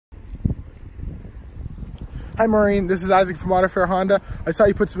Hi Maureen, this is Isaac from Auto Fair Honda. I saw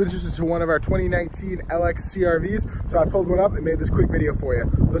you put some interest into one of our 2019 LX CRVs, so I pulled one up and made this quick video for you.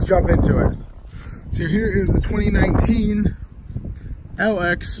 Let's jump into it. So here is the 2019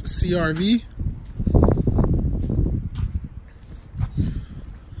 LX CRV.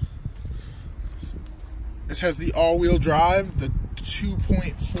 This has the all-wheel drive, the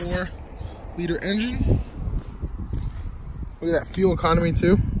 2.4 liter engine. Look at that fuel economy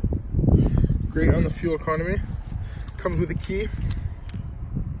too. Great on the fuel economy. Comes with a key.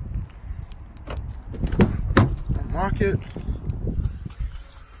 Unlock it.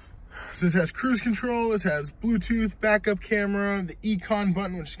 So this has cruise control, this has Bluetooth, backup camera, the Econ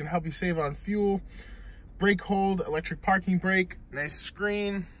button, which is gonna help you save on fuel, brake hold, electric parking brake, nice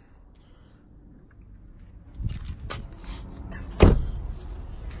screen.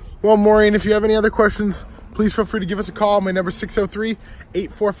 Well, Maureen, if you have any other questions, please feel free to give us a call. My number is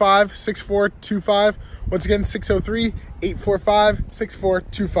 603-845-6425. Once again,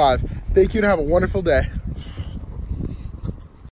 603-845-6425. Thank you and have a wonderful day.